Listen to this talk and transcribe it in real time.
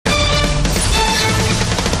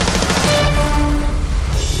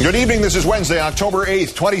Good evening. This is Wednesday, October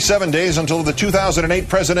 8th, 27 days until the 2008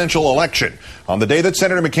 presidential election. On the day that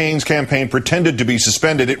Senator McCain's campaign pretended to be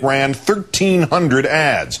suspended, it ran 1,300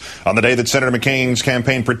 ads. On the day that Senator McCain's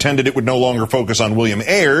campaign pretended it would no longer focus on William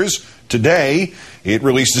Ayers, today it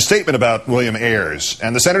released a statement about William Ayers.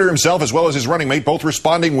 And the senator himself, as well as his running mate, both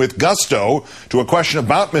responding with gusto to a question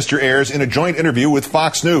about Mr. Ayers in a joint interview with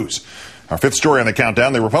Fox News. Our fifth story on the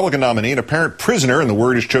countdown, the Republican nominee, an apparent prisoner, and the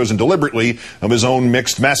word is chosen deliberately, of his own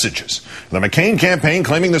mixed messages. The McCain campaign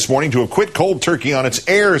claiming this morning to have quit cold turkey on its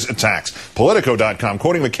Ayers attacks. Politico.com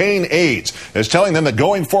quoting McCain aides as telling them that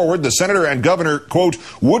going forward, the senator and governor, quote,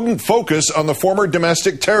 wouldn't focus on the former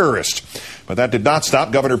domestic terrorist. But that did not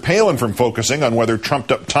stop Governor Palin from focusing on whether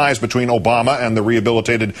trumped-up ties between Obama and the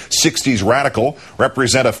rehabilitated 60s radical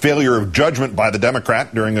represent a failure of judgment by the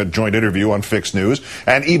Democrat during a joint interview on Fixed News.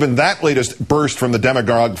 And even that latest burst from the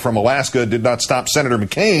demagogue from Alaska did not stop Senator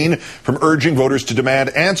McCain from urging voters to demand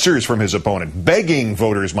answers from his opponent. Begging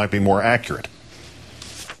voters might be more accurate.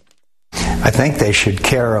 I think they should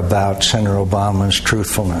care about Senator Obama's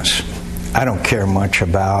truthfulness. I don't care much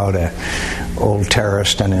about an old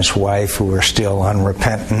terrorist and his wife who are still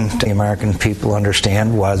unrepentant. The American people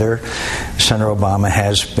understand whether Senator Obama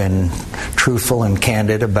has been truthful and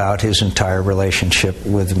candid about his entire relationship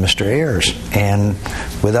with Mr. Ayers and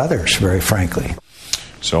with others, very frankly.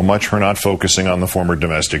 So much for not focusing on the former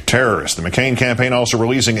domestic terrorist. The McCain campaign also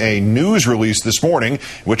releasing a news release this morning in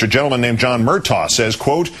which a gentleman named John Murtaugh says,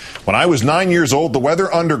 quote, when I was 9 years old, the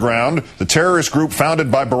Weather Underground, the terrorist group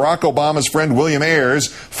founded by Barack Obama's friend William Ayers,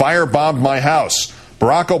 firebombed my house.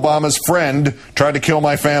 Barack Obama's friend tried to kill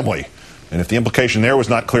my family. And if the implication there was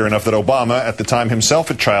not clear enough that Obama, at the time himself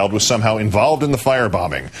a child, was somehow involved in the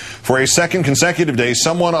firebombing. For a second consecutive day,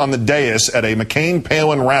 someone on the dais at a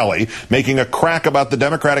McCain-Palin rally making a crack about the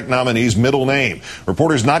Democratic nominee's middle name.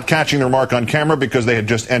 Reporters not catching their mark on camera because they had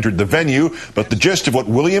just entered the venue, but the gist of what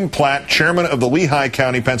William Platt, chairman of the Lehigh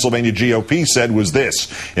County, Pennsylvania GOP, said was this.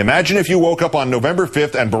 Imagine if you woke up on November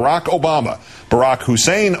 5th and Barack Obama, Barack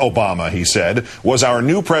Hussein Obama, he said, was our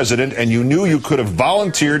new president, and you knew you could have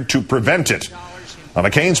volunteered to prevent it. A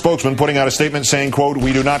McCain spokesman putting out a statement saying, quote,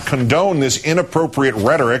 we do not condone this inappropriate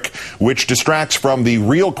rhetoric which distracts from the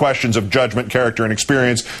real questions of judgment, character, and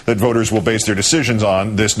experience that voters will base their decisions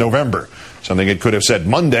on this November. Something it could have said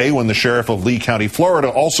Monday when the sheriff of Lee County, Florida,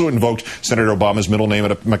 also invoked Senator Obama's middle name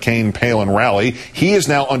at a McCain-Palin rally. He is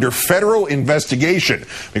now under federal investigation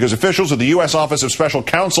because officials of the U.S. Office of Special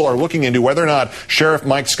Counsel are looking into whether or not Sheriff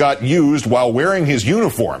Mike Scott used, while wearing his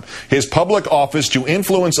uniform, his public office to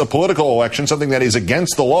influence a political election, something that is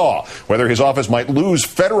against the law, whether his office might lose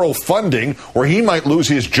federal funding or he might lose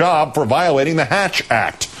his job for violating the Hatch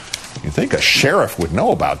Act. You'd think a sheriff would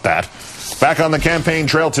know about that. Back on the campaign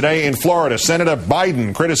trail today in Florida, Senator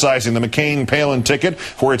Biden criticizing the McCain-Palin ticket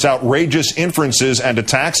for its outrageous inferences and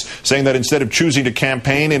attacks, saying that instead of choosing to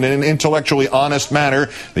campaign in an intellectually honest manner,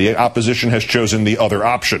 the opposition has chosen the other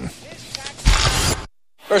option.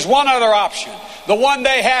 There's one other option. The one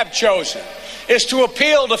they have chosen is to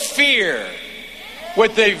appeal to fear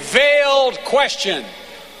with the veiled question,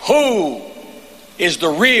 who is the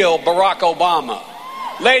real Barack Obama?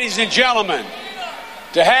 Ladies and gentlemen,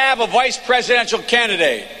 to have a vice presidential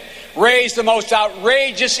candidate raise the most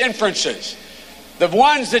outrageous inferences, the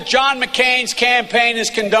ones that John McCain's campaign is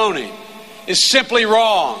condoning, is simply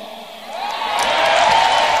wrong.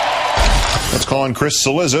 Let's call in Chris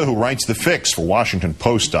Cillizza, who writes The Fix for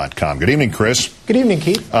WashingtonPost.com. Good evening, Chris. Good evening,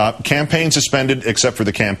 Keith. Campaign suspended except for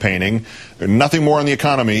the campaigning. Nothing more on the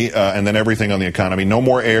economy and then everything on the economy. No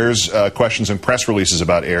more Ayers questions and press releases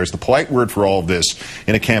about Ayers. The polite word for all of this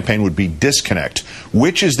in a campaign would be disconnect.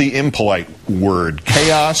 Which is the impolite word,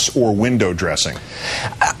 chaos or window dressing?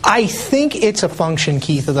 I think it's a function,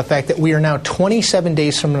 Keith, of the fact that we are now 27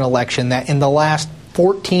 days from an election, that in the last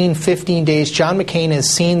 14, 15 days, John McCain has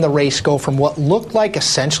seen the race go from what looked like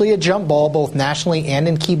essentially a jump ball, both nationally and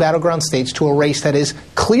in key battleground states, to a race that is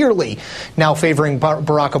clearly now favoring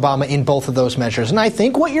Barack Obama in both of those measures. And I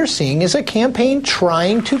think what you're seeing is a campaign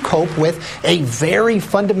trying to cope with a very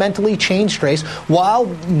fundamentally changed race while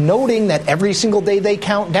noting that every single day they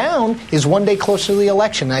count down is one day closer to the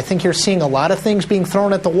election. And I think you're seeing a lot of things being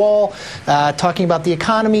thrown at the wall, talking about the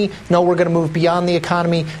economy. No, we're going to move beyond the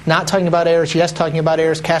economy. Not talking about Ayers. Yes, talking about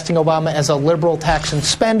Ayers, casting Obama as a liberal tax and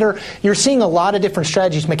spender. You're seeing a lot of different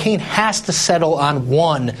strategies. McCain has to settle on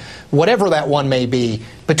one, whatever that one may be,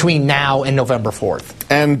 between now and November 4th.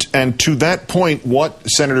 And to that point, what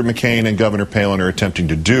Senator McCain and Governor Palin are attempting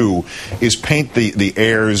to do is paint the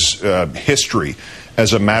Ayers history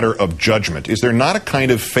as a matter of judgment. Is there not a kind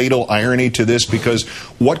of fatal irony to this? Because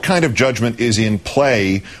what kind of judgment is in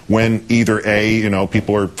play when either A,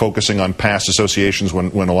 people are focusing on past associations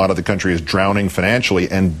when a lot of the country is drowning financially,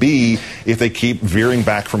 and B, if they keep veering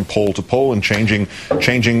back from poll to poll and changing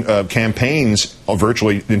campaigns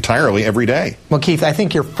virtually entirely every day? Well, Keith, I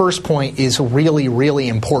think your first point is really, really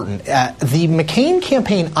important. The McCain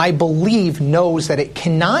campaign, I believe, knows that it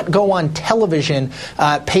cannot go on television,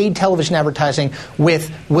 paid television advertising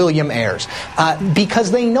with William Ayers,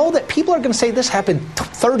 because they know that people are going to say this happened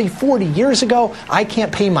 30, 40 years ago. I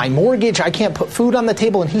can't pay my mortgage. I can't put food on the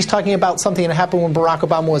table. And he's talking about something that happened when Barack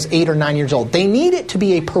Obama was 8 or 9 years old. They need it to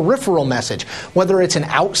be a peripheral message, whether it's an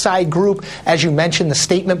outside group, as you mentioned, the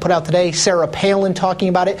statement put out today, Sarah Palin talking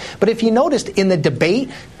about it. But if you noticed in the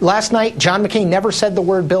debate last night, John McCain never said the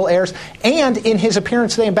word Bill Ayers. And in his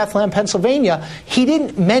appearance today in Bethlehem, Pennsylvania, he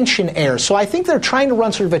didn't mention Ayers. So I think they're trying to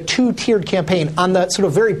run sort of a two-tiered campaign. On the sort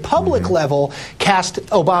of very public level, cast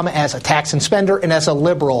Obama as a tax and spender and as a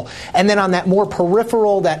liberal. And then on that more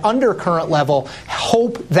peripheral, that undercurrent level,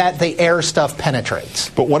 hope that the Ayers stuff penetrates.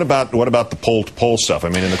 But what about the poll-to-poll stuff? I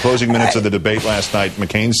mean, in the closing minutes of the debate last night,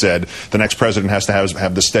 McCain said the next president has to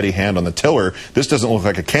have the steady hand on the tiller. This doesn't look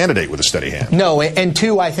like a candidate with a steady hand. No, and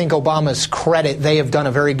two, I think Obama's credit, they have done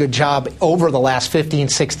a very good job over the last 15,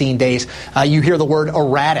 16 days. You hear the word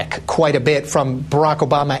erratic quite a bit from Barack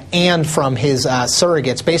Obama and from his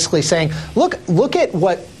surrogates, basically saying, look at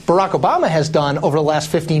what Barack Obama has done over the last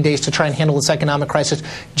 15 days to try and handle this economic crisis,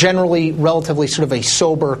 generally relatively sort of a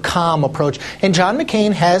sober, calm approach. And John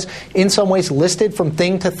McCain has, in some ways, listed from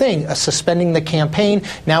thing to thing, suspending the campaign.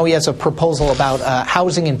 Now he has a proposal about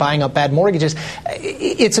housing and buying up bad mortgages.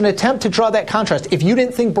 It's an attempt to draw that contrast. If you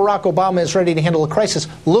didn't think Barack Obama is ready to handle a crisis,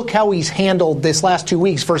 look how he's handled this last 2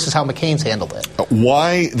 weeks versus how McCain's handled it.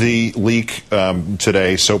 Why the leak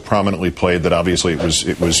today so prominently played that obviously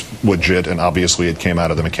it was legit and obviously it came out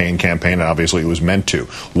of the McCain campaign, and obviously it was meant to.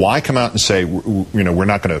 Why come out and say we're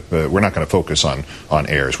not going to focus on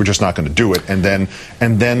Ayers? We're just not going to do it, and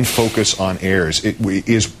then focus on Ayers.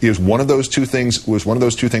 Was one of those two things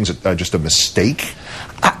just a mistake?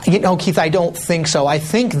 Keith, I don't think so. I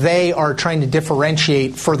think they are trying to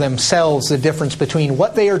differentiate for themselves the difference between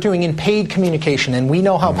what they are doing in paid communication, and we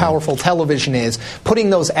know how powerful television is, putting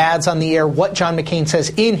those ads on the air, what John McCain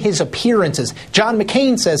says in his appearances. John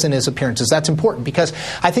McCain says in his appearances. That's important because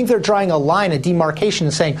I think they're drawing a line, a demarcation,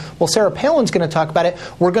 and saying, well, Sarah Palin's going to talk about it.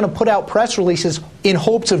 We're going to put out press releases in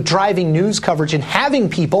hopes of driving news coverage and having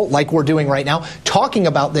people, like we're doing right now, talking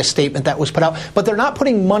about this statement that was put out, but they're not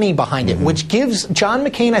putting money behind it, which gives John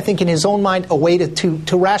McCain, I think, in his own mind, a way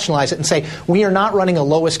to rationalize it and say, we are not running a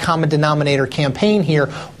lowest common denominator campaign here,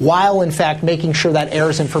 while, in fact, making sure that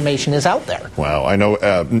Ayers information is out there. Wow. I know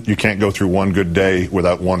you can't go through one good day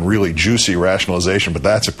without one really juicy rationalization, but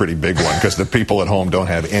that's a pretty big one because the people at home don't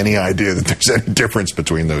have any idea that there's any difference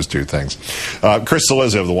between those two things. Chris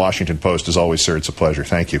Cillizza of the Washington Post, as always, sir, it's a pleasure.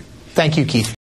 Thank you. Thank you, Keith.